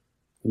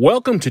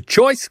Welcome to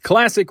Choice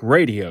Classic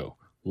Radio.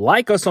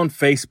 Like us on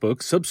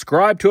Facebook,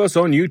 subscribe to us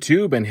on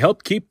YouTube, and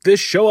help keep this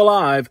show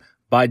alive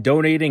by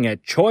donating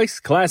at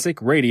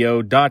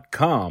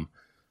choiceclassicradio.com.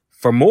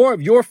 For more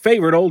of your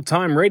favorite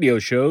old-time radio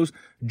shows,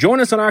 join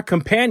us on our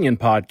companion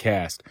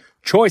podcast,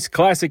 Choice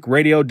Classic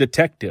Radio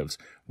Detectives,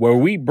 where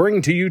we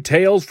bring to you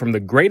tales from the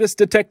greatest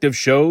detective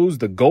shows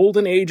the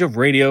golden age of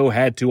radio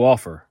had to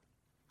offer.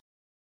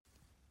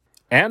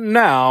 And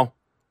now,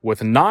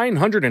 with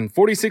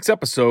 946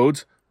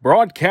 episodes,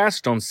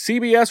 broadcast on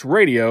CBS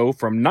Radio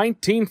from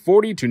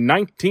 1940 to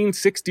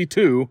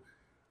 1962,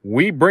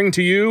 we bring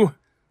to you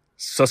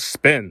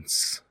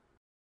Suspense.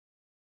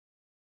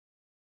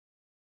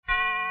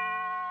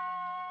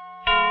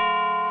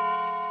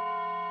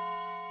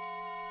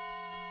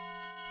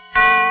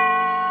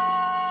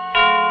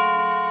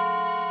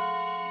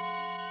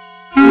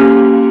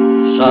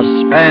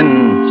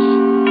 Suspense.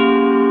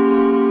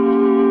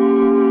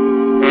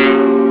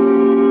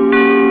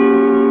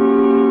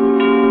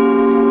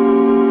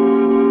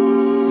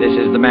 This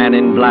is the Man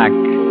in Black,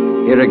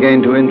 here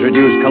again to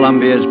introduce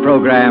Columbia's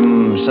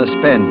program,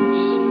 Suspense.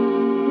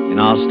 In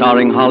our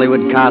starring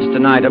Hollywood cast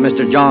tonight are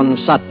Mr. John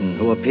Sutton,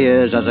 who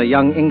appears as a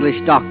young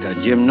English doctor,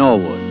 Jim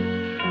Norwood,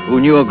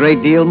 who knew a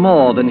great deal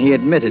more than he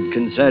admitted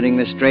concerning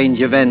the strange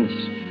events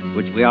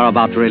which we are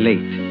about to relate,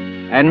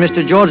 and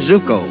Mr. George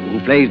Zucco, who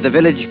plays the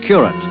village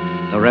curate,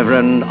 the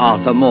Reverend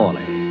Arthur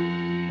Morley.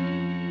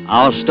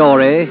 Our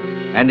story,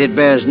 and it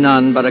bears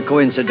none but a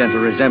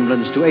coincidental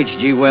resemblance to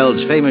H.G.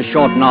 Wells' famous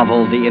short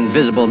novel, The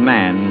Invisible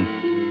Man,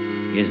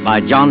 is by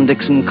John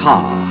Dixon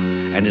Carr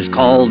and is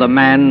called The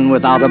Man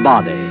Without a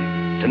Body,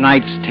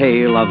 tonight's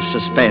tale of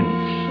suspense.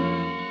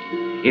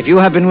 If you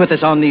have been with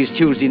us on these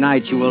Tuesday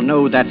nights, you will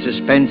know that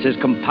suspense is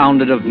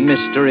compounded of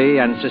mystery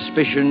and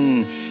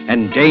suspicion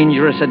and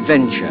dangerous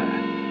adventure.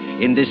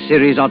 In this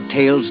series are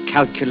tales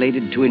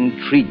calculated to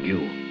intrigue you,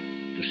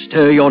 to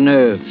stir your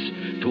nerves,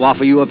 to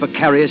offer you a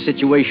precarious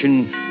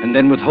situation and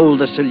then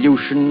withhold a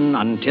solution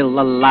until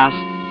the last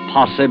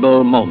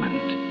possible moment.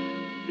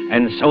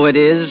 And so it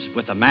is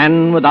with The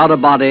Man Without a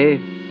Body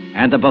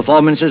and the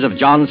performances of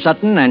John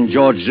Sutton and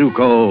George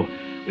Zucco.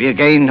 We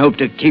again hope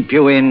to keep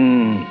you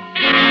in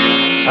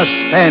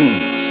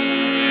suspense.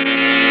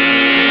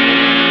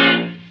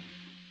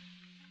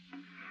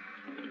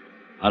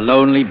 A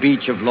lonely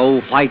beach of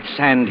low white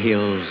sand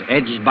hills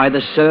edged by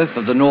the surf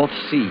of the North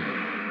Sea.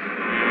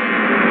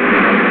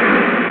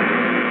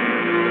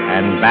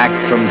 And back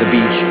from the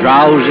beach,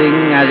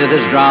 drowsing as it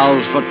has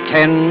drowsed for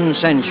 10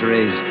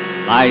 centuries,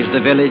 lies the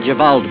village of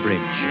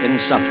Aldbridge in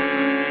Suffolk.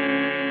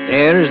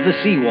 There is the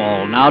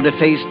seawall, now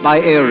defaced by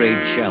air raid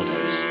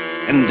shelters,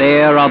 and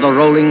there are the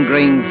rolling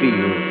grain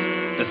fields,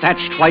 the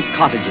thatched white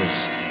cottages,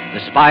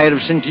 the spire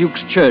of St.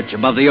 Luke's Church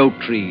above the oak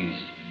trees,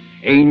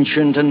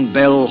 ancient and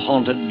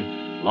bell-haunted,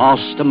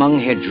 lost among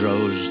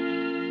hedgerows.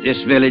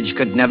 This village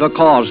could never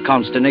cause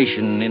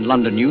consternation in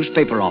London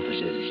newspaper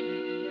offices.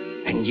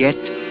 And yet,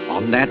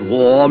 on that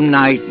warm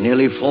night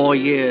nearly 4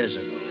 years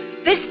ago...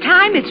 This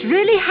time it's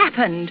really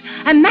happened.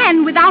 A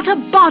man without a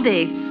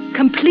body,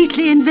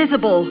 completely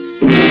invisible.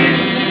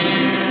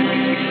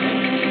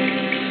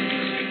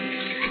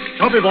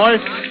 Copy, boy.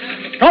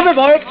 Copy,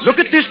 boy. Look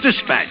at this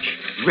dispatch.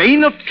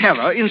 Reign of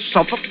terror in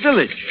Suffolk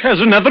Village. Has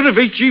another of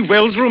H.G.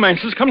 Wells'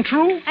 romances come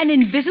true? An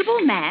invisible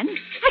man?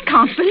 I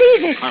can't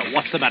believe it.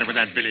 What's the matter with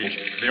that village?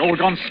 They all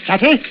gone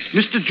scatty?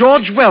 Mr.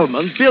 George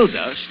Wellman,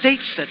 builder,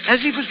 states that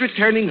as he was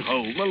returning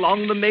home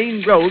along the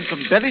main road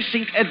from Bury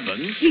St.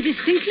 Edmunds... He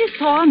distinctly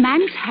saw a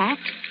man's hat,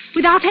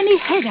 without any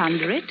head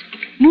under it,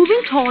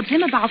 moving towards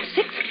him about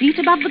 6 feet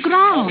above the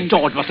ground.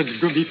 George must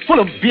be full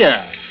of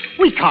beer.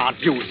 We can't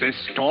use this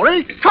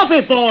story. Copy,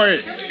 boy!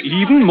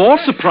 Even more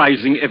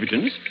surprising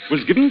evidence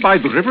was given by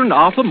the Reverend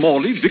Arthur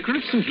Morley, vicar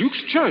of St.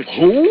 Luke's Church.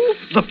 Who?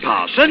 The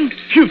parson?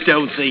 You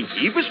don't think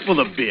he was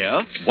full of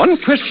beer? One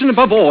question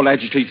above all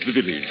agitates the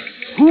village.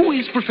 Who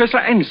is Professor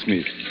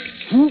Ansmith?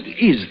 Who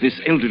is this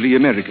elderly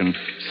American,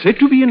 said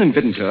to be an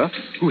inventor,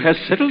 who has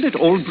settled at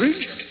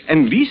Aldbridge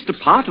and leased a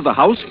part of the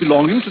house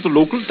belonging to the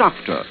local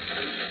doctor?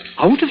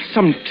 Out of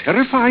some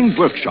terrifying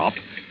workshop,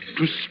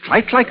 to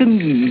strike like a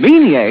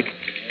maniac,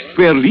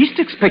 where least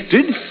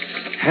expected,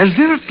 has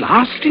there at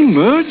last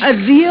emerged... A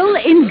real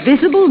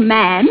invisible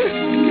man?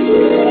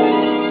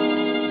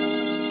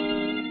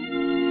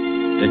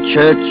 The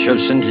Church of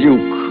St.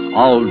 Luke,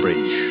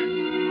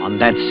 Aldbridge, on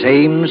that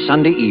same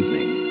Sunday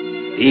evening.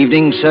 The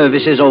evening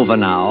service is over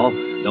now,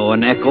 though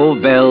an echo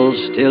of bells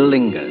still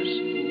lingers.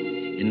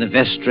 In the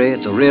vestry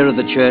at the rear of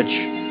the church,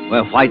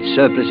 where white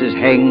surplices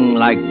hang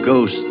like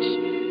ghosts,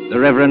 the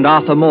Reverend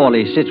Arthur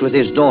Morley sits with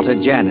his daughter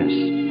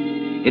Janice.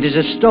 It is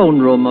a stone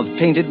room of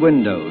painted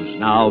windows,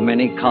 now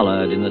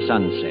many-colored in the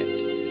sunset.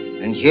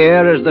 And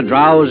here, as the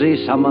drowsy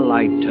summer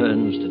light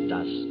turns to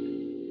dusk...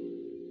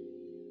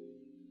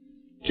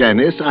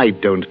 Janice, I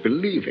don't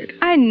believe it.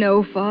 I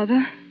know,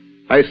 Father.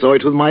 I saw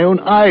it with my own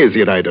eyes,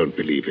 yet I don't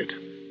believe it.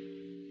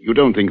 You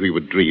don't think we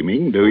were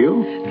dreaming, do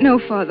you? No,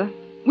 Father.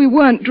 We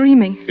weren't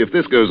dreaming. If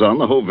this goes on,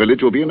 the whole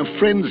village will be in a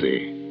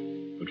frenzy.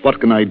 But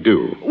what can I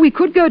do? We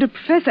could go to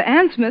Professor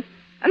Ansmith.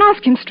 and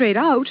ask him straight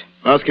out.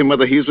 Ask him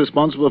whether he's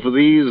responsible for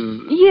these...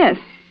 Yes.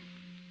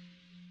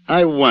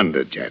 I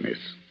wonder,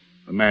 Janice.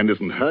 The man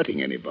isn't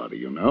hurting anybody,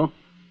 you know.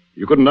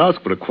 You couldn't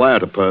ask for a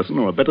quieter person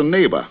or a better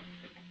neighbor.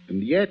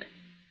 And yet...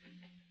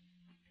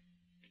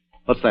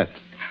 What's that?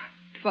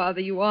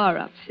 Father, you are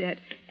upset.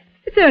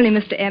 It's only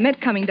Mr.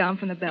 Emmett coming down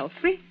from the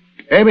belfry.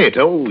 Emmett?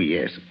 Oh,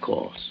 yes, of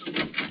course.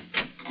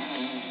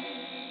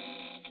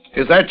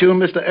 Is that you,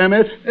 Mr.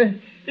 Emmett?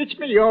 It's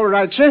me, all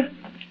right, sir.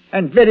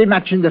 And very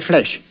much in the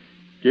flesh.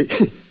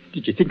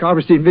 Did you think I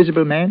was the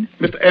Invisible Man?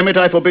 Mr. Emmett,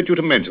 I forbid you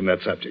to mention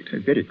that subject.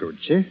 Very good,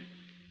 sir.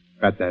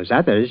 But there's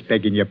others,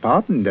 begging your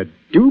pardon, that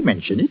do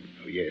mention it.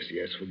 Oh, yes,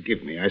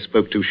 forgive me. I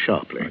spoke too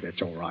sharply. Oh,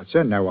 that's all right,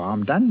 sir. No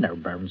harm done, no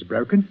bones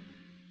broken.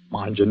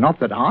 Mind you not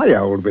that I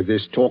hold with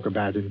this talk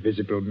about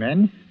invisible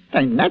men. It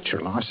ain't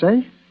natural, I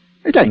say.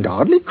 It ain't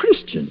hardly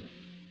Christian.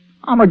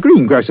 I'm a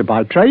greengrocer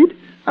by trade,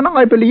 and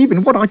I believe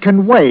in what I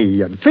can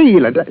weigh and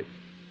feel and...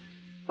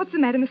 What's the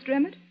matter, Mr.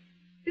 Emmett?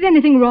 Is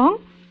anything wrong?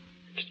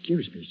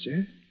 Excuse me,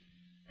 sir.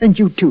 And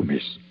you too,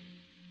 miss.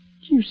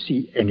 Do you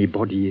see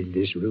anybody in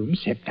this room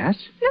except us?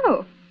 No,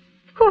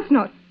 of course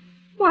not.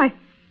 Why?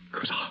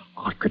 Because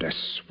I could have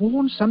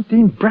sworn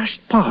something brushed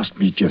past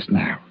me just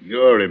now.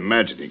 You're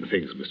imagining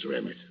things, Mr.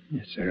 Emmett.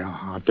 Yes, sir,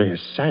 I dare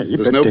say.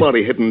 There's but,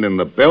 nobody hidden in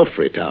the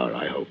belfry tower,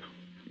 I hope.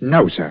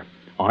 No, sir.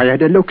 I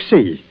had a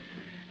look-see.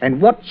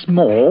 And what's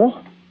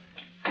more,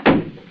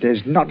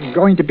 there's not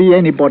going to be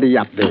anybody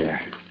up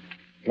there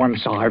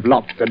once I've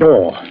locked the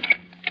door.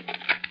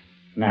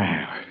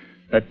 Now,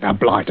 let the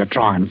blighter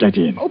try and get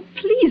in. Oh,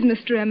 please,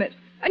 Mr. Emmett.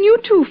 And you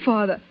too,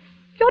 Father.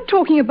 You're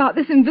talking about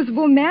this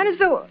invisible man as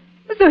though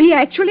he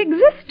actually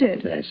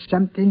existed. There's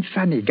something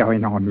funny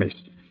going on, miss.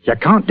 You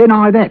can't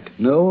deny that.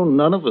 No,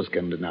 none of us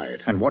can deny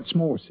it. And what's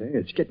more, sir,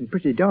 it's getting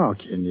pretty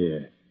dark in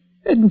here.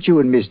 Hadn't you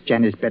and Miss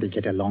Janice better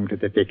get along to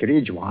the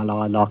vicarage while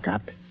I lock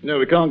up? No,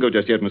 we can't go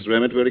just yet, Mr.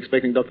 Emmett. We're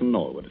expecting Dr.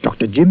 Norwood.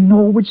 Dr. Jim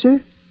Norwood,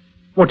 sir?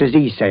 What does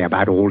he say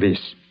about all this?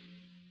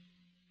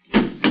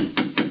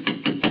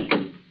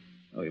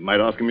 Oh, you might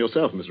ask him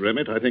yourself, Mr.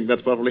 Emmett. I think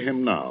that's probably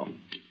him now.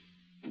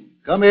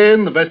 Come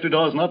in. The vestry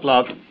door's not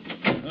locked.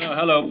 Oh,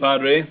 hello,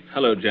 Padre.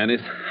 Hello,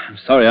 Janice. I'm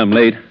sorry I'm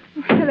late.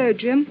 Oh, hello,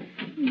 Jim.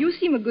 You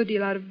seem a good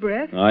deal out of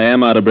breath. I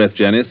am out of breath,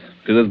 Janice,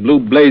 because there's blue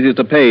blazes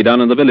to pay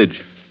down in the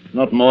village.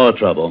 Not more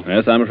trouble.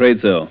 Yes, I'm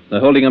afraid so. They're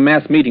holding a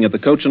mass meeting at the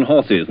Coach and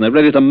Horses, and they're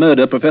ready to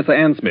murder Professor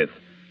Ansmith.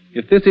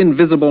 If this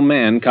invisible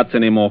man cuts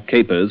any more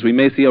capers, we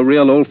may see a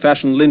real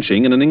old-fashioned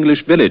lynching in an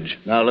English village.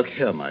 Now, look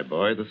here, my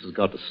boy. This has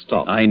got to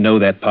stop. I know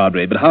that,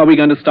 Padre, but how are we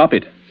going to stop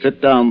it?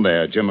 Sit down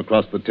there, Jim,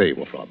 across the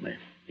table from me.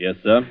 Yes,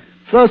 sir.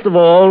 First of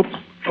all,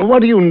 what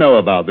do you know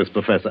about this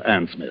Professor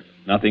Ansmith?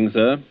 Nothing,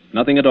 sir.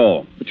 Nothing at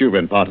all. But you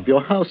rent part of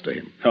your house to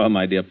him. Oh,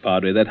 my dear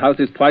Padre, that house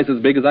is twice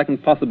as big as I can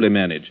possibly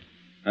manage.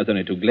 I was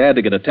only too glad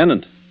to get a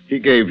tenant. He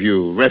gave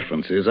you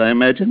references, I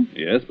imagine?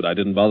 Yes, but I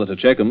didn't bother to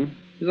check him.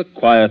 He's a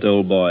quiet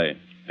old boy.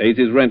 Pays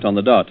his rent on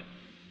the dot.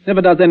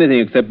 Never does anything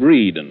except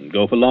read and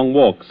go for long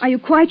walks. Are you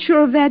quite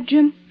sure of that,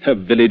 Jim? The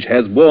village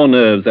has war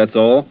nerves, that's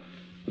all.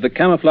 With a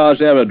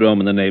camouflaged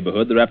aerodrome in the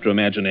neighborhood, they're apt to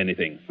imagine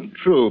anything.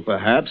 True,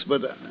 perhaps,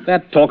 but...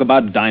 That talk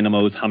about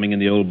dynamos humming in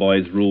the old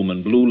boy's room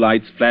and blue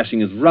lights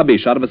flashing is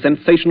rubbish out of a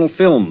sensational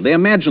film. They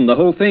imagine the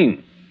whole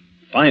thing.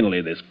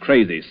 Finally, this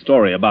crazy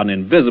story about an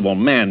invisible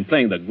man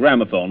playing the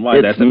gramophone. Why,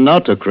 It's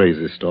not a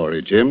crazy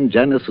story, Jim.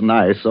 Janice and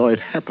I saw it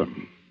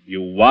happen.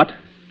 You what?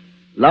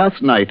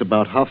 Last night,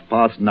 about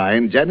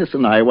 9:30, Janice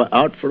and I were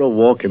out for a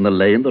walk in the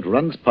lane that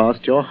runs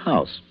past your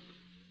house.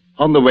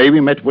 On the way,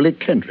 we met Willie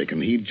Kendrick,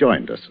 and he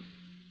joined us.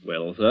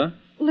 Well, sir?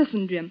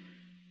 Listen, Jim.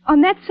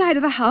 On that side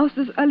of the house,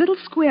 there's a little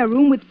square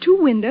room with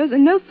 2 windows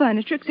and no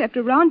furniture except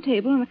a round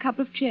table and a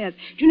couple of chairs.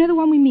 Do you know the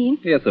one we mean?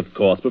 Yes, of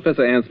course.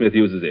 Professor Ansmith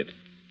uses it.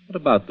 What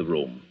about the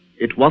room?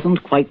 It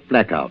wasn't quite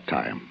blackout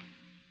time.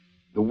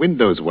 The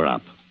windows were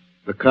up,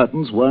 the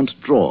curtains weren't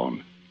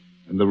drawn,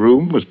 and the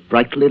room was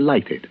brightly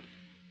lighted.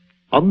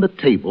 On the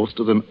table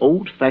stood an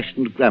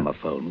old-fashioned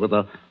gramophone with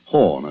a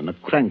horn and a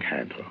crank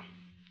handle.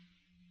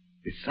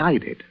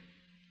 Beside it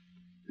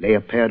lay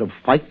a pair of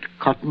white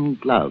cotton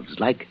gloves,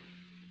 like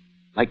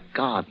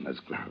gardener's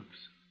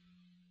gloves.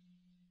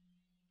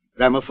 The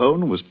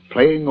gramophone was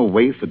playing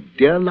away for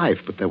dear life,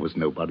 but there was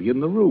nobody in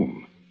the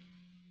room.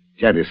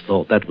 Janice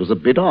thought that was a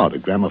bit odd, a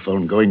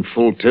gramophone going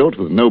full tilt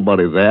with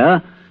nobody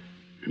there,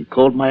 and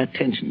called my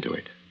attention to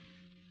it.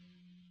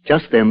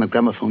 Just then, the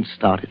gramophone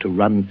started to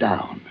run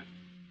down.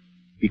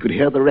 We could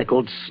hear the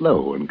record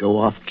slow and go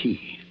off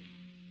key.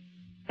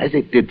 As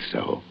it did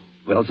so...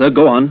 Well, sir,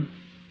 go on.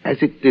 As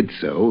it did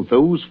so,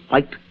 those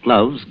white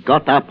gloves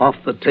got up off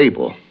the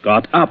table.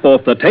 Got up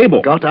off the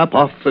table? Got up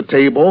off the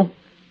table,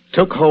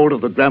 took hold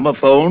of the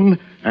gramophone,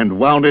 and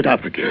wound it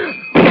up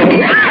again.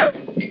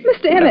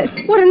 Mr.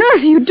 Emmett, what on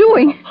earth are you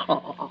doing?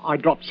 I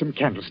dropped some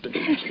candlesticks.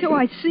 So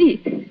I see.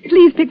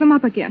 Please pick them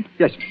up again.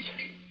 Yes, miss.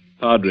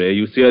 Padre, are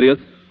you serious?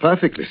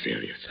 Perfectly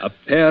serious. A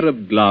pair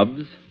of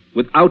gloves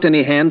without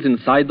any hands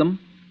inside them?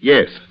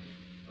 Yes.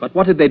 But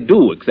what did they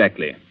do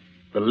exactly?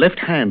 The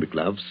left-hand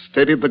glove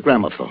steadied the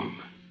gramophone.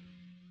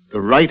 The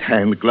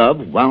right-hand glove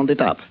wound it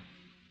up.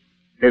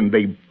 Then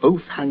they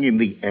both hung in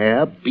the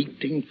air,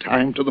 beating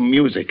time to the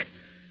music.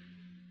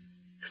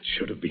 It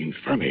should have been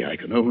funny. I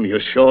can only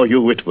assure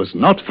you it was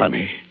not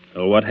funny.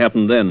 Oh, what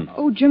happened then?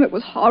 Oh, Jim, it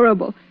was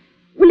horrible.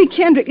 Willie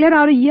Kendrick let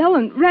out a yell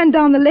and ran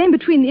down the lane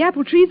between the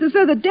apple trees as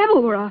though the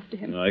devil were after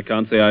him. I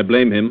can't say I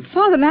blame him.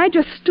 Father and I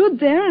just stood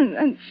there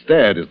and...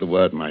 Stared is the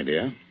word, my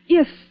dear.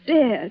 Yes,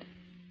 stared.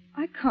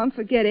 I can't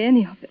forget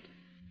any of it.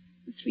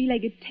 The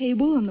three-legged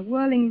table and the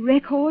whirling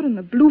record and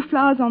the blue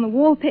flowers on the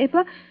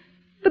wallpaper.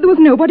 But there was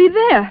nobody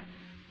there.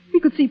 We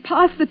could see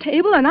past the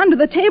table and under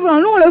the table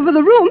and all over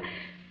the room.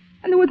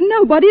 And there was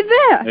nobody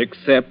there.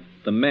 Except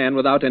the man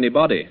without any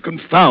body.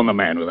 Confound the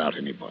man without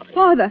any body.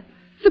 Father,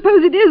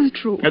 suppose it is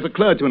true. As a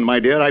clergyman, my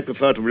dear, I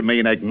prefer to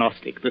remain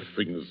agnostic. This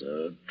thing's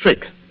a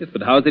trick. Yes,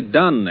 but how's it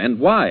done, and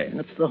why?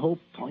 That's the whole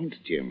point,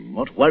 Jim.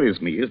 What worries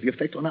me is the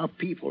effect on our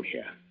people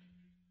here.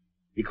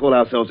 We call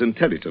ourselves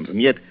intelligent,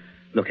 and yet,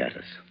 look at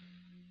us.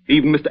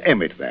 Even Mr.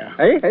 Emmett there.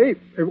 Hey,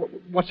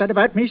 what's that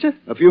about me, sir?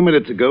 A few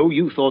minutes ago,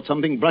 you thought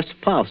something brushed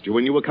past you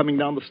when you were coming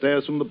down the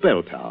stairs from the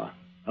bell tower.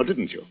 Now,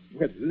 didn't you?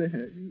 Well,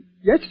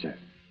 yes, sir.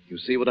 You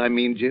see what I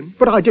mean, Jim?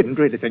 But I didn't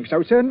really think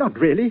so, sir. Not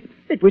really.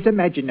 It was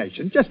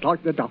imagination, just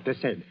like the doctor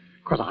said.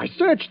 Because I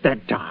searched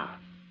that tower.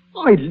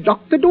 I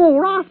locked the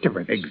door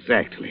afterwards.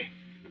 Exactly.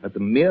 But the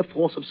mere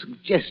force of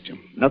suggestion,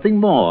 nothing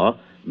more,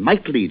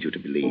 might lead you to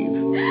believe.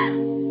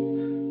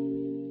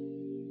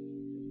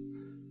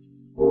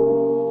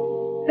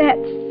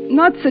 That's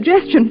not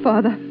suggestion,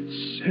 Father.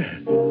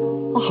 Sir,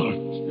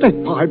 I'll stake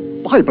my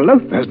Bible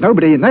oath there's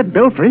nobody in that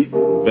belfry.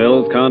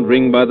 Bells can't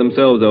ring by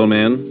themselves, old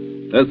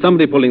man. There's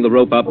somebody pulling the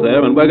rope up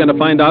there, and we're going to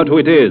find out who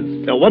it is.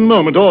 Now, one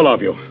moment, all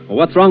of you. Well,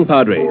 what's wrong,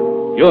 Padre?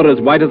 You're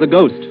as white as a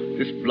ghost.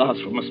 This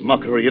blasphemous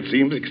mockery, it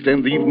seems,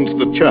 extends even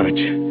to the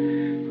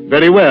church.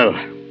 Very well.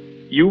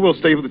 You will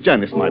stay with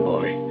Janice, my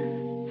boy.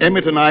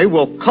 Emmett and I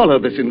will collar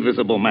this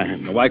invisible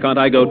man. Now, why can't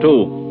I go,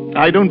 too?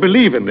 I don't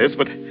believe in this,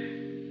 but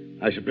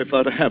I should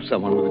prefer to have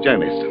someone with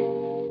Janice.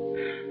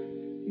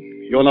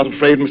 You're not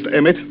afraid, Mr.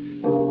 Emmett?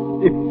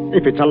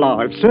 If it's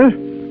alive, sir,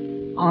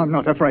 I'm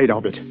not afraid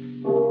of it.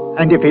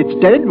 And if it's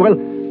dead, well,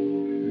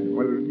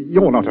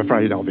 you're not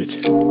afraid of it.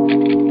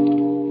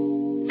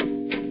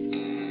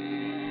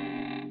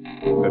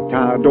 The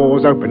tower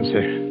door's open,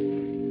 sir.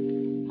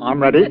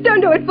 I'm ready.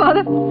 Don't do it,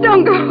 Father.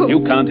 Don't go.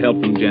 You can't help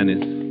them,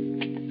 Janice.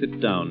 Sit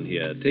down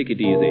here. Take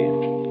it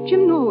easy.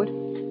 Jim Norwood,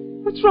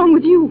 what's wrong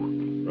with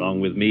you?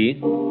 Wrong with me?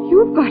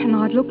 You've got an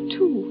odd look,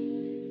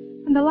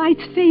 too. And the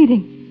light's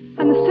fading.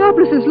 And the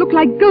surplices look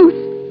like ghosts.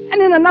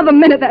 And in another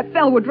minute, that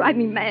bell would drive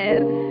me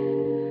mad.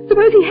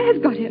 Suppose he has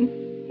got in.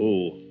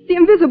 Who? The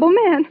invisible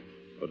man.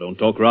 Oh, don't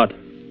talk rot.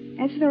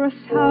 As there are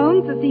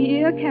sounds that the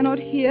ear cannot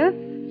hear,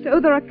 so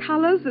there are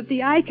colors that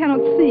the eye cannot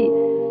see.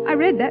 I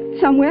read that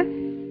somewhere.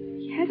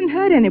 He hasn't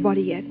hurt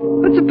anybody yet.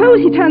 But suppose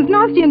he turns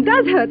nasty and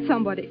does hurt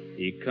somebody.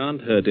 He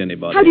can't hurt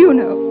anybody. How do you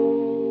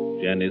know?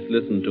 Janice,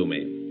 listen to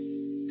me.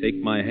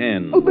 Take my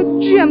hand. Oh, but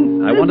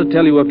Jim... I want to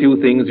tell you a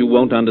few things you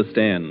won't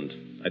understand.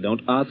 I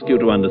don't ask you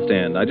to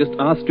understand. I just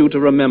ask you to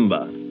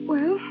remember.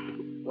 Well,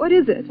 what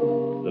is it?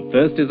 The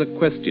first is a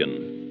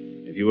question.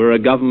 If you were a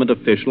government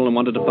official and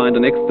wanted to find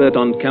an expert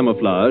on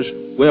camouflage,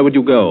 where would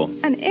you go?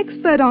 An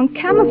expert on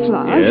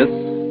camouflage? Yes.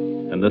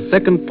 And the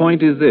second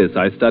point is this.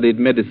 I studied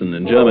medicine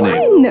in Germany. Oh,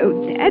 I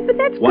know that, but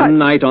that's One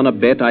night on a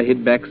bet, I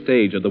hid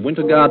backstage at the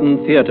Winter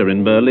Garden Theater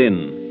in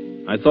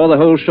Berlin. I saw the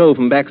whole show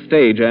from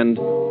backstage, and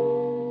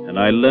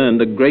I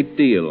learned a great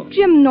deal.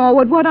 Jim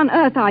Norwood, what on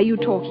earth are you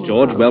talking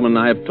George about? Wellman and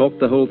I have talked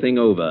the whole thing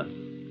over.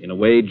 In a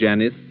way,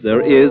 Janice,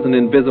 there is an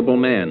invisible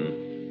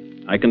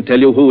man. I can tell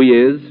you who he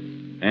is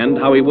and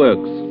how he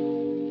works.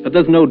 But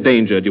there's no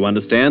danger, do you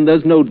understand?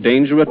 There's no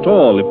danger at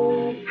all.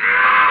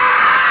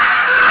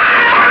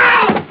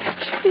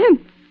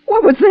 Jim,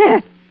 what was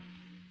that?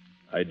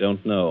 I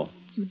don't know.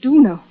 You do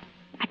know.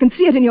 I can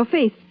see it in your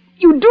face.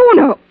 You do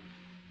know.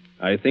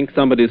 I think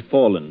somebody's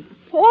fallen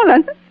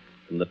Fallen?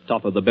 from the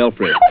top of the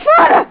belfry. Oh,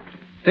 Father!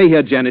 Stay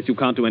here, Janice. You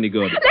can't do any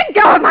good. Let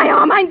go of my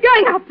arm. I'm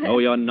going up there. No,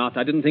 you're not.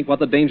 I didn't think what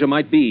the danger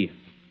might be.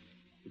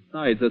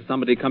 Besides, there's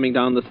somebody coming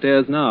down the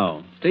stairs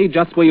now. Stay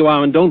just where you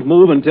are and don't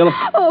move until...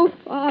 Oh,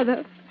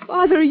 Father.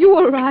 Father, are you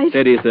all right?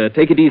 Steady, sir.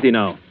 Take it easy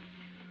now.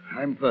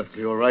 I'm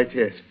perfectly all right,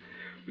 yes.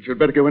 But you'd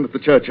better go into the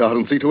churchyard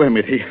and see to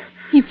Emmett.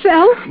 He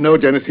fell? No,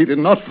 Janice, he did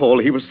not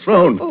fall. He was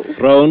thrown. Oh.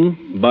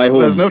 Thrown? By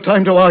whom? There's no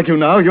time to argue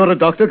now. You're a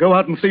doctor. Go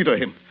out and see to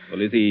him.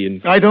 Well, is he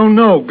in... I don't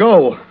know.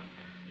 Go.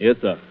 Yes,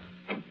 sir.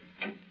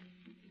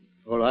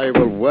 For I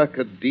will work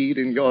a deed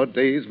in your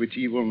days which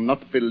ye will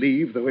not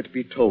believe, though it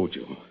be told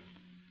you.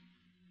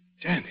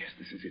 Janice,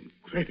 this is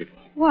incredible.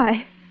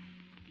 Why?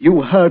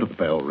 You heard the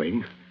bell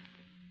ring.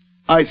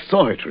 I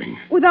saw it ring.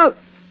 Without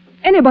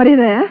anybody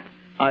there?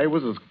 I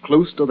was as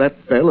close to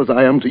that bell as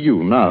I am to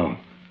you now.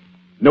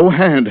 No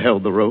hand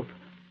held the rope.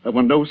 There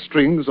were no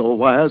strings or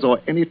wires or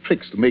any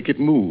tricks to make it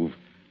move.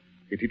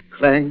 It had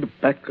clanged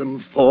back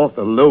and forth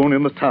alone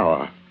in the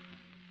tower.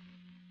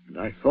 And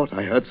I thought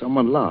I heard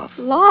someone laugh.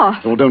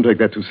 Laugh? Oh, don't take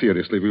that too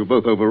seriously. We were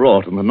both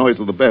overwrought, and the noise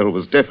of the bell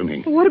was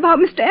deafening. What about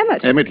Mr.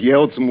 Emmett? Emmett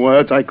yelled some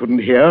words I couldn't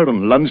hear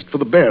and lunged for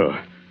the bell.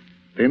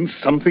 Then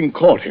something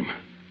caught him.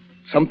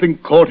 Something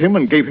caught him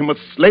and gave him a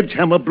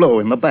sledgehammer blow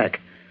in the back.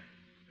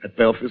 That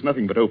belfry is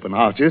nothing but open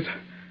arches.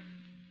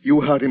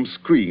 You heard him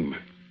scream.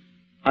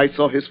 I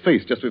saw his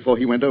face just before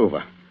he went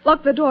over.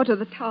 Lock the door to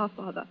the tower,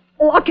 Father.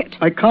 Lock it.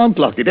 I can't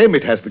lock it.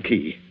 Emmett has the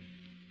key.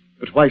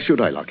 But why should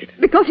I lock it?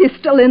 Because he's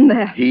still in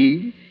there.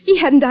 He? He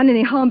hadn't done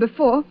any harm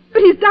before,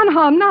 but he's done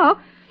harm now.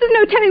 There's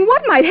no telling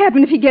what might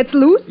happen if he gets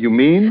loose. You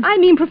mean? I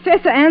mean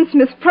Professor Ann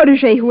Smith's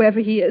protege, whoever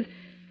he is.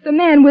 The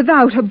man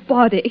without a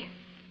body.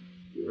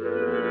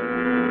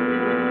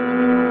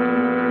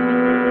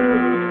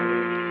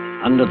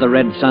 Under the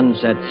red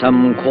sunset,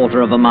 some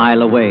quarter of a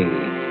mile away,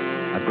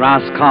 a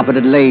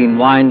grass-carpeted lane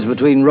winds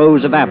between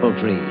rows of apple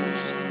trees.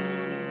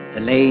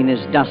 The lane is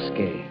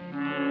dusky,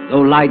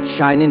 though lights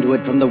shine into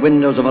it from the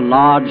windows of a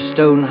large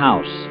stone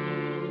house,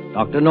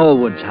 Dr.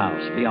 Norwood's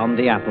house beyond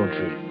the apple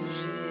trees.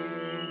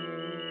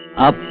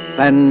 Up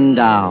and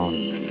down,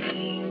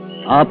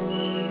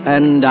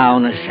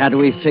 a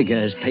shadowy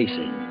figure is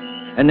pacing.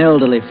 An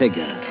elderly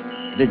figure,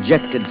 a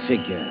dejected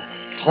figure,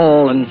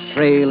 tall and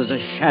frail as a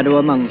shadow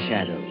among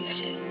shadows,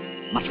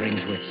 muttering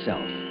to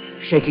itself,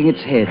 shaking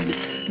its head,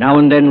 now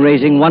and then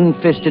raising one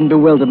fist in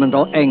bewilderment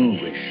or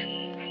anguish.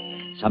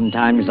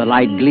 Sometimes the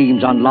light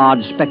gleams on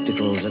large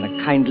spectacles and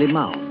a kindly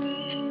mouth.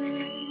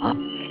 Up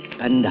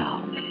and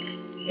down,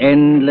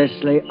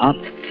 endlessly up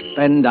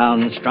and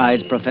down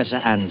strides Professor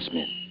Ann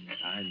Smith.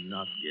 I'm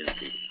not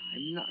guilty.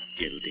 I'm not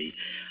guilty.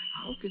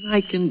 How can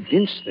I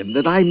convince them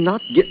that I'm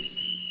not guilty?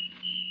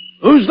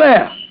 Who's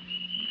there?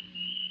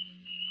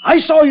 I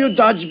saw you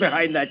dodge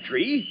behind that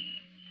tree.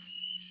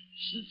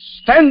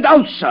 Stand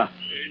out, sir.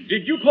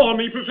 Did you call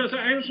me Professor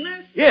Ann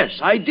Smith? Yes,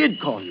 I did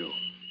call you.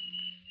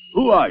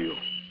 Who are you?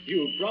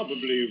 You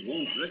probably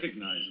won't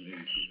recognize me,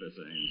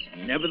 Professor Ann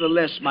Smith.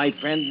 Nevertheless, my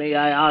friend, may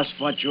I ask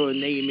what your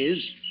name is?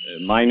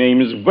 My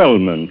name is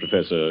Wellman,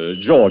 Professor.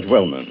 George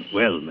Wellman.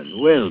 Wellman.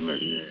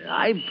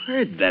 I've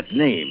heard that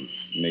name.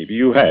 Maybe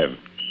you have.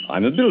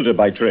 I'm a builder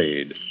by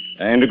trade,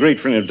 and a great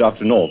friend of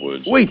Dr.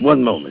 Norwood's. Wait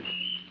one moment.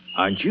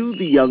 Aren't you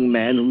the young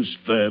man whose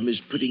firm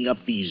is putting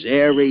up these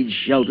air raid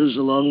shelters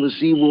along the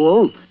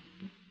seawall?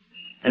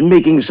 And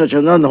making such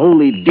an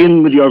unholy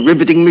din with your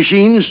riveting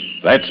machines?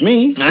 That's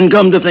me. And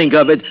come to think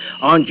of it,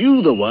 aren't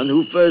you the one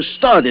who first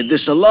started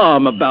this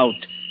alarm about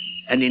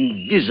an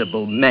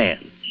invisible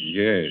man?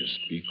 Yes,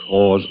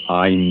 because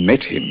I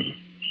met him.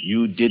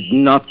 You did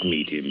not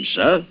meet him,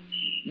 sir.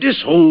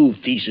 This whole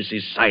thesis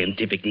is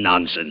scientific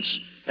nonsense,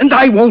 and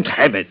I won't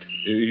have it.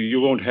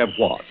 You won't have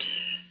what?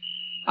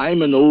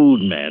 I'm an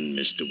old man,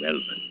 Mr.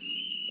 Wellman.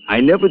 I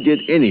never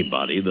did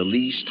anybody the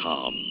least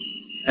harm.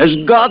 As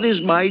God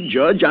is my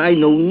judge, I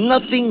know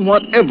nothing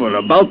whatever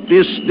about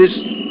this...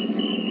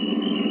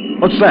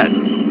 What's that?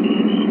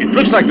 It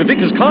looks like the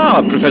vicar's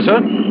car,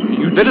 Professor.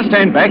 You'd better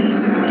stand back.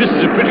 This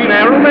is a pretty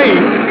narrow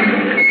lane.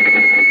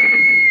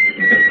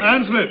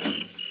 Ann Smith.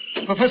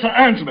 Professor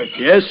Ann Smith.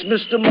 Yes,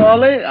 Mr.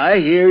 Morley, I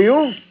hear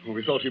you. Well,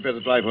 we thought you'd better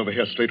drive over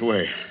here straight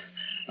away.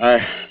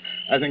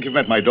 I think you've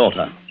met my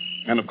daughter.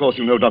 And, of course,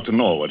 you know Dr.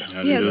 Norwood.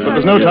 Yes, but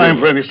there's no time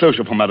for any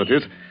social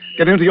formalities.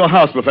 Get into your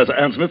house, Professor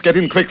Ann Smith. Get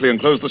in quickly and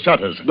close the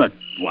shutters. But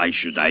why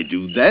should I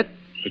do that?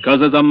 Because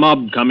there's a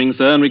mob coming,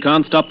 sir, and we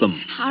can't stop them.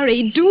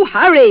 Hurry, do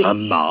hurry. A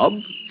mob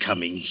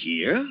coming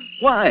here?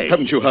 Why?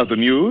 Haven't you heard the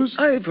news?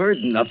 I've heard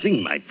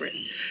nothing, my friend.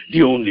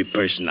 The only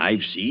person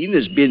I've seen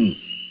has been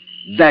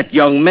that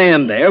young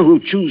man there who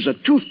chews a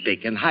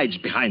toothpick and hides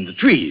behind the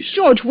trees.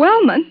 George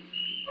Wellman?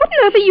 What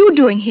on earth are you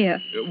doing here?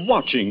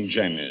 Watching,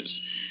 Janice.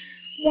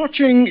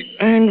 Watching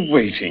and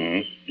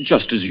waiting,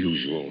 just as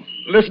usual.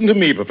 Listen to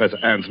me, Professor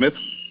Ann Smith.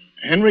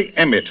 Henry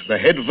Emmett, the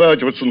head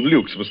verger at St.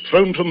 Luke's, was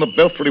thrown from the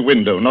belfry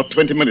window not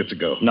 20 minutes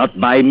ago. Not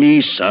by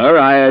me, sir,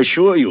 I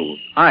assure you.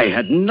 I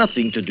had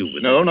nothing to do with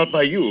it. No, not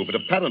by you, but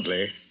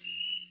apparently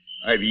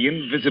by the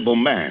invisible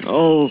man.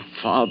 Oh,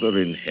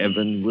 Father in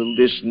heaven, will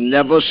this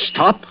never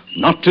stop?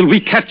 Not till we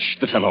catch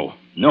the fellow.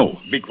 No.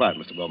 Be quiet,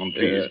 Mr. Wellman,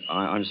 please.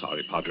 I'm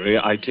sorry, Padre.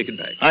 I take it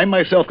back. I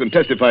myself can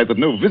testify that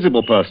no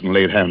visible person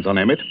laid hands on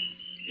Emmett.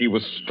 He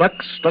was struck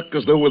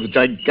as though with a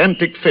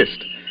gigantic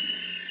fist.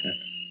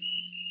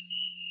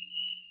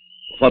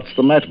 What's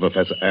the matter,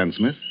 Professor Ann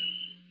Smith?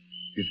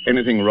 Is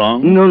anything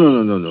wrong?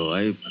 No.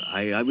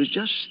 I was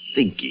just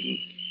thinking.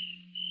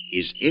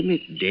 Is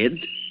Emmett dead?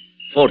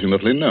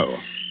 Fortunately, no.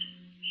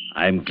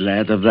 I'm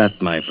glad of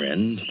that, my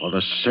friend, for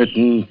a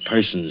certain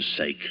person's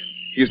sake.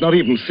 He's not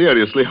even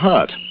seriously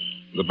hurt.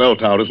 The bell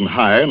tower isn't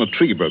high, and a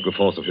tree broke the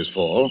force of his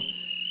fall.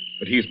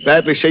 But he's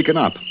badly shaken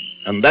up,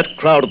 and that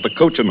crowd at the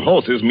Coach and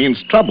Horses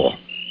means trouble.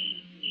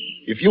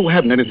 If you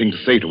haven't anything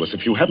to say to us,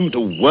 if you haven't a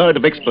word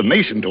of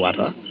explanation to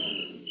utter...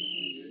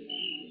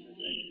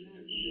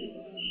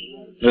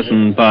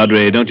 Listen,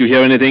 Padre, don't you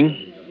hear anything?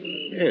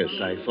 Yes,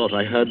 I thought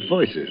I heard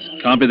voices.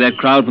 Can't be that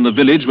crowd from the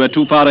village. We're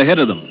too far ahead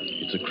of them.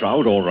 It's a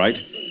crowd, all right.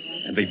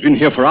 And they've been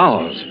here for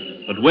hours.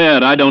 But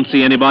where? I don't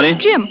see anybody.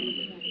 Jim,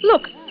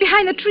 look,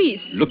 behind the trees.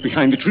 Look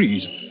behind the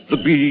trees.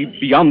 Be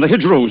beyond the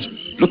hedgerows.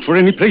 Look for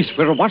any place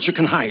where a watcher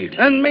can hide.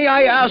 And may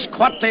I ask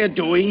what they're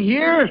doing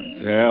here?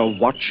 They're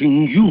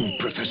watching you,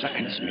 Professor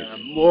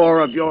Ansmith. More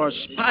of your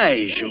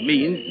spies, you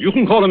mean? You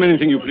can call them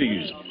anything you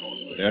please.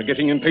 But they're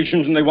getting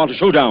impatient and they want a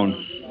showdown.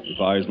 If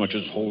I as much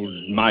as hold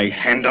my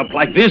hand up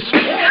like this...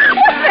 What's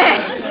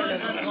that?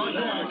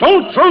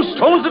 Don't throw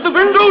stones at the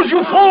windows,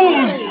 you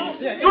fools!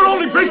 You're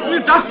only breaking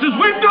the doctor's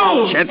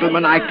window!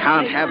 Gentlemen, I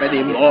can't have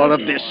any more of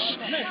this.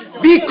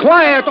 Be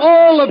quiet,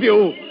 all of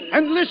you,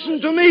 and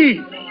listen to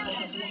me.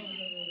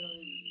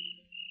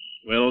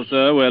 Well,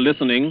 sir, we're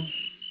listening.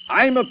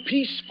 I'm a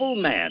peaceful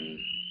man.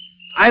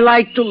 I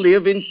like to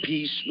live in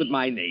peace with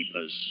my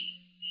neighbors.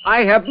 I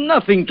have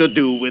nothing to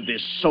do with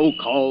this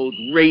so-called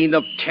reign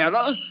of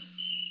terror.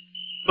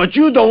 But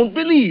you don't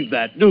believe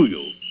that, do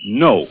you?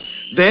 No.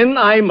 Then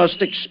I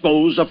must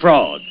expose a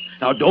fraud.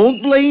 Now,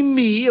 don't blame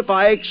me if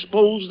I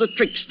expose the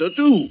trickster,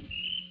 too.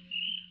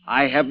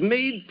 I have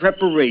made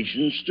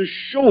preparations to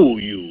show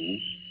you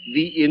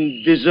the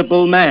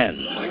Invisible Man.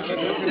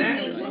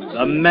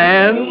 The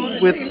man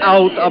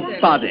without a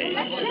body.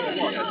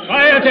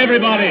 Quiet,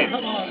 everybody!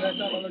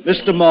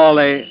 Mr.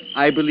 Morley,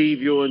 I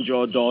believe you and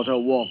your daughter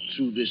walked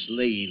through this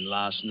lane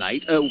last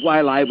night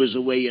while I was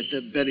away at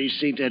the Bury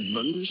St.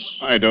 Edmunds.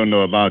 I don't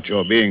know about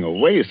your being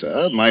away,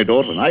 sir. My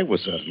daughter and I were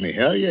certainly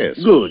here, yes.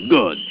 Good,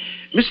 good.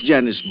 Miss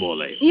Janice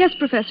Morley. Yes,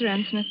 Professor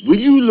Ansmith. Will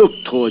you look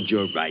toward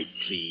your right,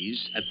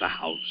 please, at the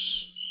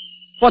house?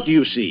 What do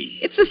you see?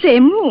 It's the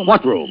same room.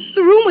 What room?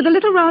 The room with the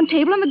little round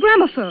table and the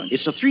gramophone.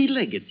 It's a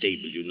three-legged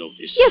table, you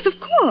notice. Yes, of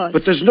course.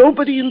 But there's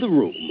nobody in the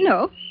room.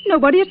 No,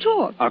 nobody at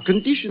all. Are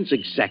conditions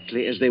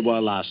exactly as they were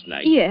last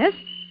night? Yes,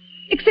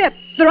 except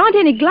there aren't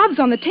any gloves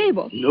on the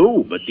table.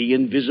 No, but the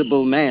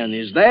Invisible Man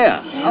is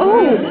there.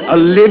 Oh. A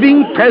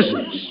living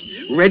presence,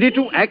 ready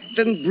to act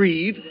and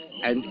breathe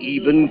and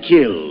even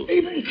kill.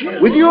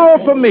 With your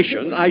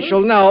permission, I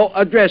shall now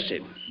address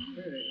him.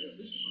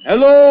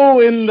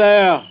 Hello in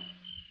there.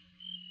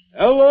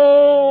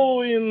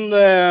 Hello in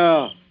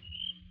there.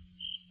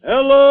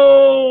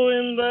 Hello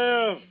in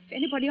there. If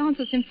anybody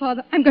answers him,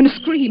 Father, I'm going to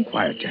scream.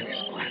 Quiet,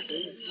 Janice, quiet.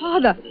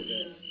 Father,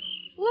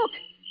 look.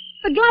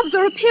 The gloves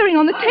are appearing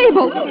on the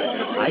table.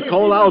 I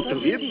call out to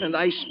him and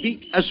I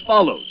speak as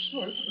follows.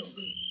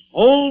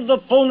 Hold the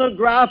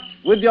phonograph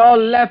with your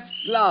left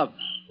glove.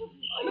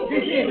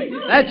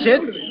 That's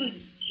it.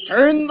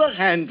 Turn the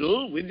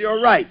handle with your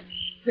right.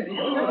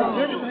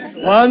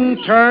 One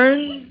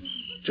turn,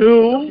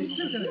 2,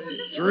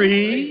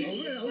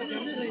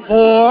 3,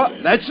 4.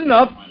 That's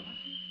enough.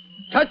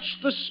 Touch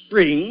the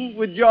spring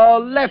with your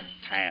left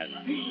hand.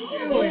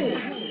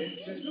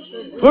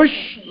 Push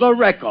the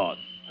record.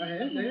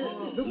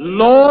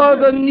 Lower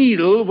the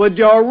needle with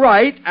your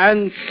right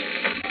and...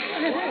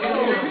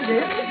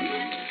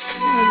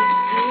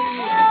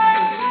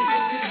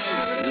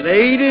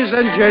 Ladies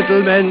and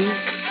gentlemen,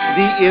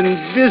 the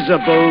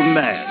Invisible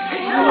Man.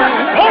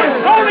 Don't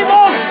throw him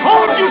off!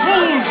 Hold, you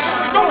fools!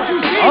 Don't you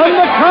see? On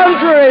the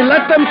contrary,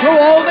 let them throw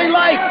all they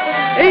like.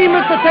 Aim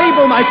at the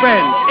table, my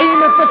friend.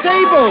 Aim at the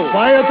table.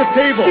 Why at the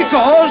table?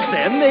 Because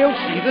then they'll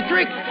see the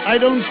trick. I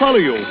don't follow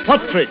you.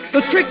 What trick?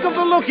 The trick of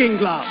the looking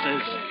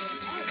glasses.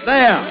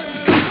 There.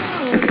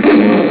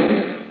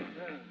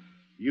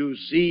 You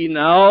see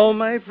now,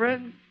 my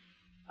friend?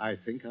 I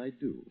think I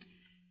do.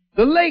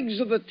 The legs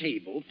of the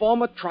table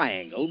form a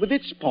triangle with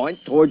its point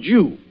toward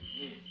you.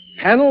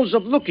 Panels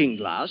of looking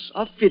glass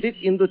are fitted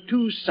in the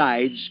two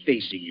sides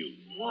facing you.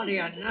 What do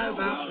you know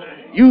about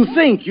that? You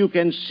think you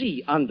can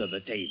see under the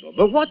table,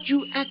 but what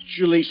you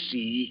actually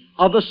see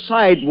are the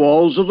side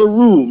walls of the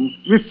room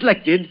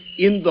reflected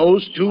in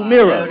those two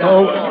mirrors.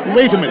 Oh,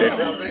 wait a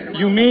minute.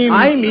 You mean...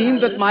 I mean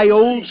that my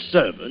old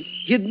servant,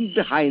 hidden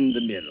behind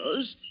the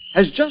mirrors,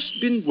 has just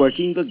been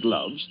working the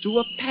gloves to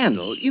a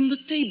panel in the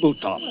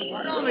tabletop.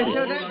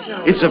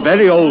 It's a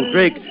very old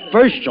trick,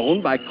 first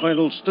shown by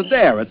Colonel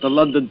Stadair at the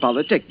London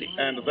Polytechnic.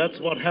 And that's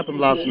what happened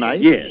last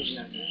night? Yes.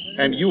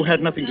 And you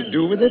had nothing to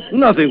do with it?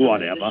 Nothing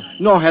whatever,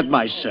 nor had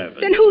my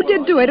servant. Then who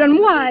did do it and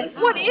why?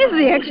 What is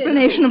the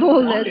explanation of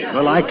all this?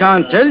 Well, I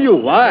can't tell you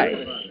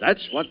why.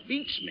 That's what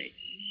beats me.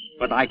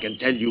 But I can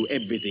tell you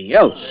everything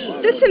else.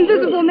 This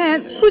invisible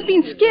man who's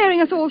been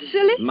scaring us all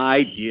silly?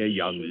 My dear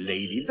young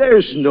lady,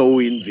 there's no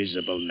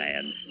invisible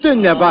man. There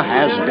never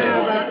has been.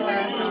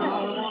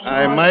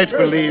 I might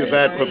believe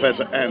that,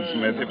 Professor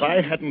Ansmith, if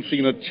I hadn't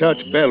seen a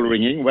church bell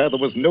ringing where there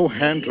was no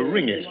hand to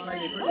ring it.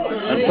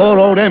 And poor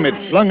old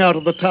Emmett flung out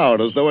of the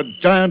tower as though a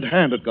giant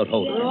hand had got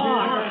hold of him.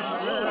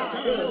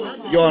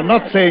 You're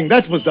not saying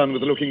that was done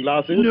with the looking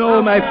glasses?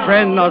 No, my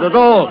friend, not at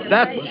all.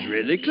 That was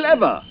really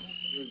clever.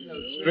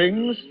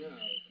 Strings?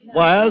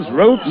 Wires?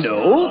 Ropes?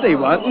 No, they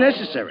weren't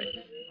necessary.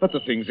 But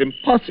the thing's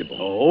impossible.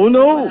 Oh,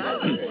 no.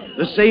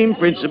 The same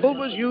principle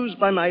was used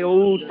by my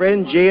old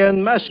friend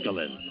J.N.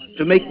 Maskelyne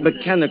to make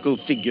mechanical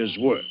figures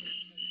work.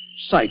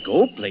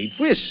 Psycho played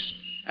whist,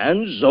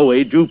 and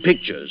Zoe drew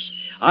pictures.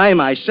 I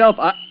myself,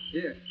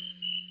 Here.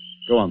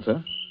 Go on,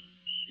 sir.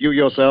 You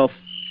yourself,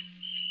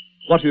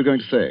 what are you going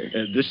to say?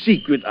 The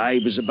secret I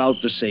was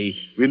about to say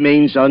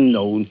remains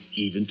unknown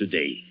even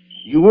today.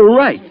 You were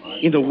right,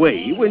 in a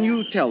way, when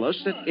you tell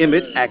us that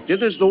Emmett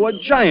acted as though a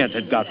giant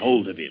had got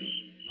hold of him.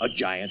 A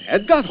giant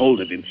had got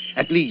hold of him.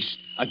 At least,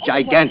 a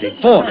gigantic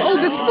force. Oh,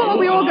 before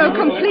we all go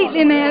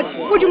completely mad,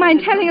 would you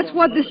mind telling us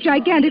what this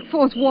gigantic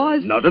force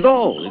was? Not at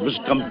all. It was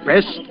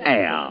compressed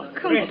air.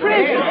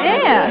 Compressed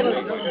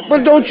air?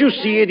 But don't you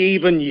see it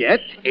even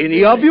yet,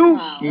 any of you?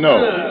 No.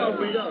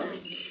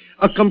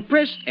 A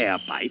compressed air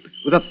pipe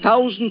with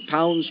 1,000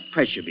 pounds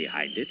pressure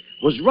behind it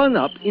was run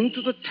up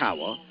into the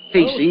tower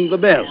facing the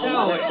bell.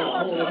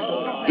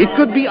 It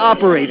could be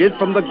operated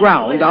from the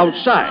ground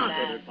outside.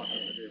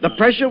 The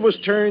pressure was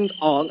turned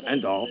on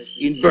and off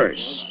in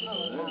bursts.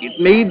 It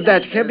made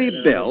that heavy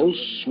bell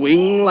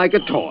swing like a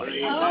toy.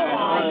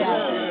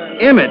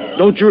 Emmett,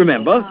 don't you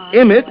remember?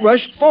 Emmett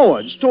rushed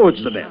forwards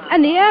towards the bell.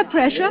 And the air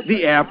pressure?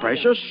 The air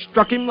pressure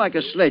struck him like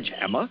a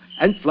sledgehammer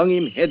and flung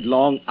him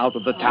headlong out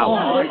of the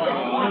tower.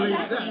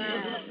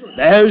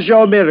 There's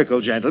your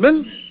miracle,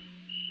 gentlemen.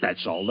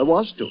 That's all there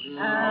was to it.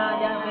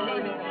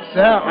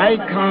 Sir, I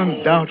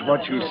can't doubt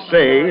what you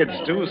say.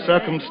 It's too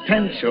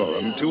circumstantial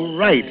and too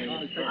right.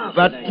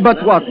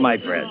 But what, my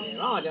friend?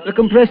 The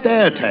compressed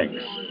air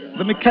tanks,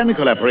 the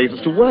mechanical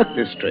apparatus to work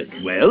this trick.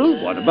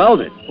 Well, what about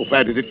it? Well,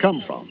 where did it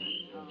come from?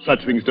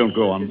 Such things don't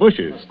grow on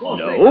bushes.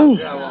 No,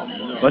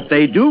 but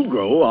they do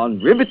grow on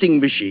riveting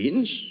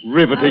machines.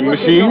 Riveting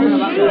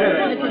machines?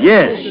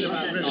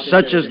 Yes,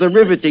 such as the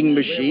riveting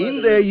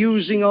machine they're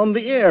using on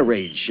the air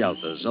raid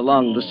shelters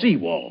along the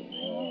seawall.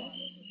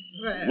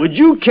 Would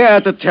you care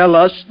to tell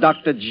us,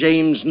 Dr.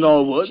 James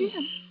Norwood,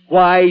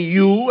 why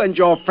you and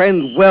your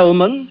friend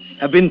Wellman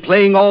have been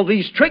playing all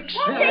these tricks?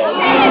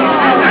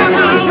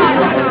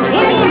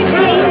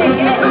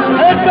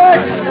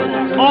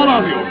 All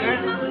of you.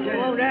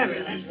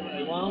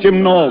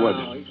 Jim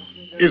Norwood,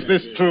 is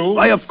this true?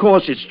 Why, of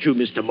course it's true,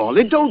 Mr.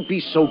 Morley. Don't be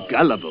so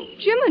gullible.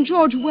 Jim and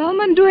George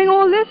Wellman doing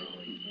all this?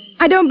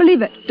 I don't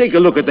believe it. Take a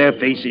look at their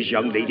faces,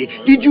 young lady.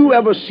 Did you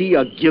ever see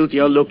a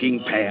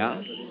guiltier-looking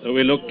pair? So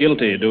we look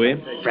guilty, do we?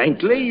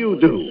 Frankly, you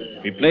do.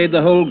 We played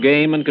the whole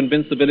game and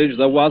convinced the village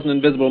there was an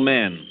invisible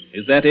man.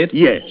 Is that it?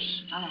 Yes.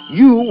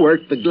 You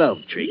worked the glove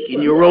trick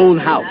in your own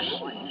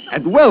house,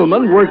 and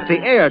Wellman worked the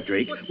air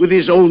trick with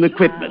his own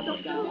equipment.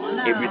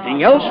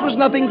 Everything else was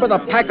nothing but a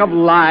pack of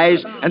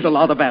lies and a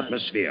lot of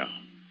atmosphere.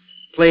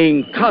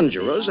 Playing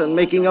conjurers and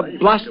making a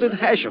blasted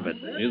hash of it.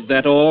 Is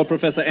that all,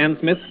 Professor Ann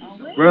Smith?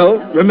 Well,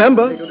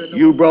 remember,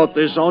 you brought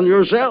this on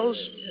yourselves.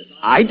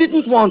 I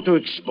didn't want to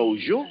expose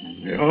you.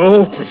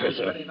 No,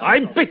 Professor. I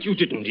bet you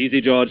didn't.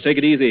 Easy, George. Take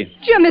it easy.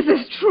 Jim, is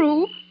this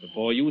true?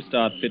 Before you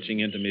start pitching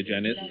into me,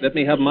 Janice, let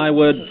me have my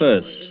word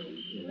first.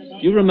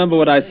 Do you remember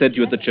what I said to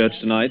you at the church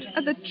tonight?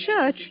 At the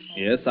church?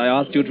 Yes, I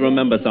asked you to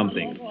remember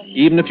something,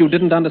 even if you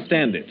didn't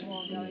understand it.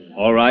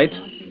 All right.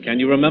 Can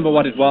you remember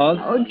what it was?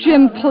 Oh,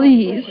 Jim,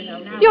 please.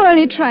 You're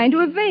only trying to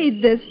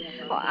evade this.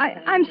 Oh,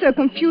 I'm so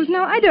confused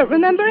now, I don't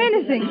remember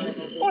anything.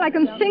 All I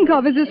can think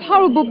of is this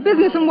horrible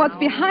business and what's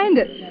behind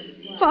it.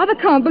 Father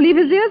can't believe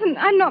his ears, and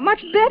I'm not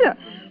much better.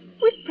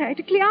 We've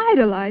practically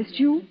idolized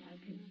you.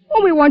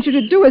 All we want you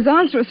to do is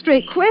answer a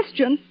straight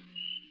question.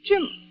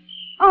 Jim,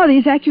 are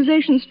these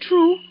accusations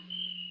true?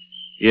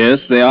 Yes,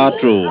 they are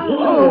true.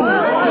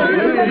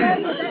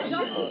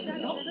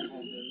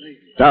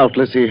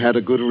 Doubtless he had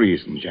a good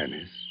reason,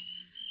 Janice.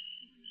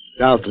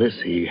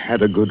 Doubtless he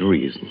had a good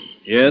reason.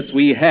 Yes,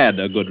 we had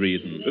a good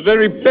reason. The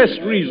very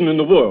best reason in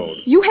the world.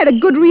 You had a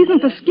good reason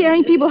for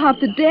scaring people half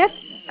to death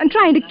and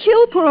trying to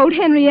kill poor old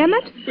Henry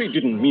Emmett? We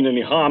didn't mean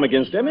any harm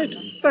against Emmett.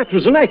 That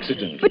was an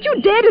accident. But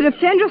you dare to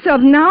defend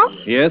yourself now?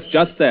 Yes,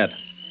 just that.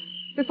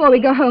 Before we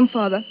go home,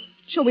 Father,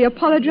 shall we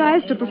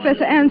apologize to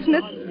Professor Ann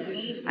Smith?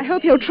 I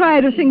hope he'll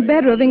try to think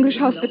better of English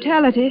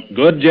hospitality.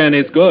 Good,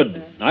 Janice,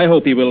 good. I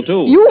hope he will,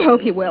 too. You hope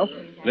he will.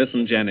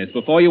 Listen, Janice,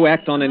 before you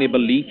act on any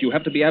belief, you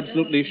have to be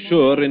absolutely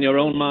sure in your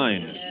own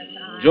mind.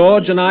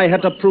 George and I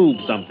had to prove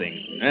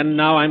something, and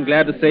now I'm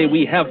glad to say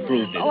we have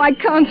proved it. Oh, I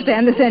can't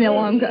stand this any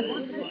longer.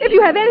 If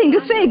you have anything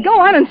to say,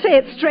 go on and say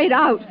it straight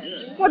out.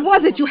 What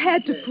was it you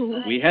had to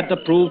prove? We had to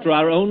prove to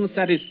our own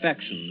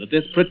satisfaction that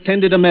this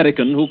pretended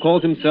American who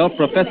calls himself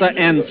Professor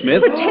Ann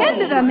Smith...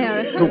 Pretended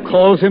American? Who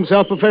calls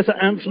himself Professor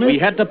Ann Smith? We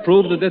had to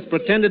prove that this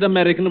pretended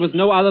American was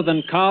no other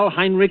than Karl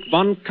Heinrich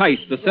von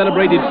Keist, the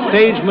celebrated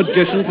stage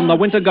magician from the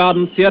Winter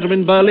Garden Theater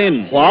in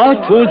Berlin.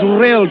 What? Whose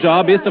real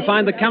job is to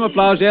find the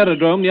camouflage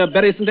aerodrome near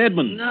Bury St.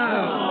 Edmunds.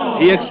 No.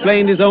 He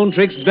explained his own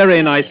tricks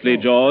very nicely,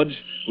 George.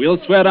 We'll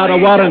swear out a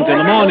warrant in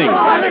the morning.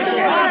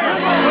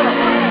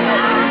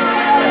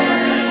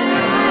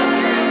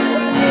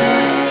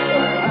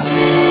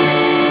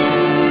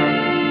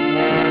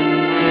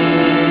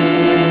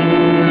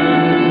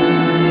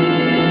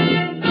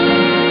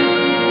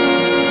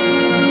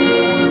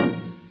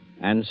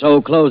 And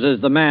so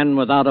closes The Man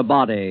Without a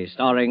Body,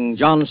 starring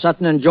John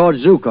Sutton and George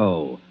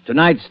Zucco.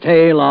 Tonight's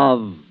tale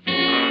of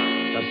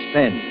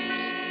suspense.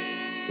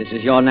 This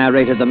is your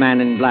narrator, the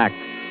Man in Black,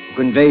 who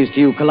conveys to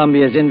you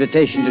Columbia's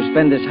invitation to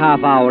spend this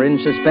half hour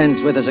in suspense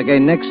with us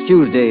again next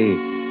Tuesday,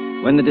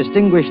 when the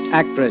distinguished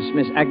actress,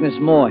 Miss Agnes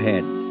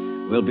Moorehead,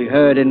 will be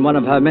heard in one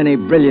of her many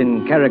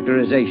brilliant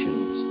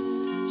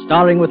characterizations.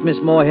 Starring with Miss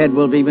Moorhead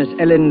will be Miss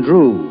Ellen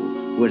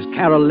Drew, who as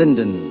Carol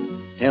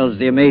Linden tells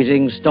the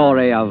amazing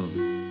story of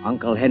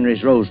Uncle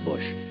Henry's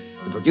Rosebush.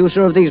 The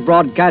producer of these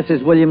broadcasts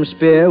is William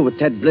Spear, with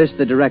Ted Bliss,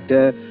 the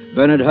director,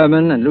 Bernard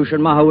Herrmann and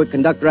Lucian Mahowitt,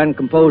 conductor and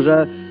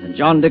composer, and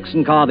John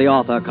Dixon Carr, the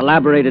author,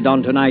 collaborated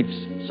on tonight's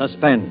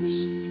Suspense.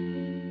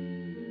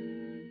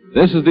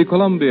 This is the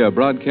Columbia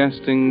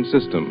Broadcasting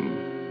System.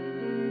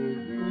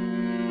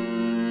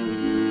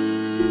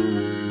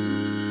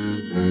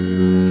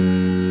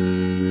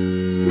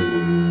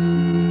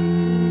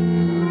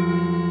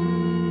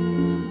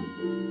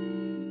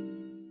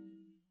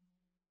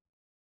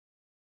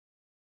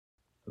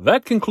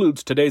 That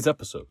concludes today's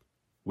episode.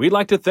 We'd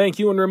like to thank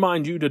you and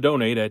remind you to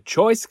donate at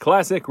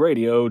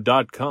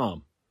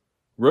choiceclassicradio.com.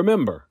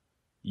 Remember,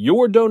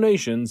 your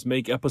donations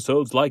make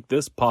episodes like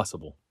this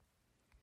possible.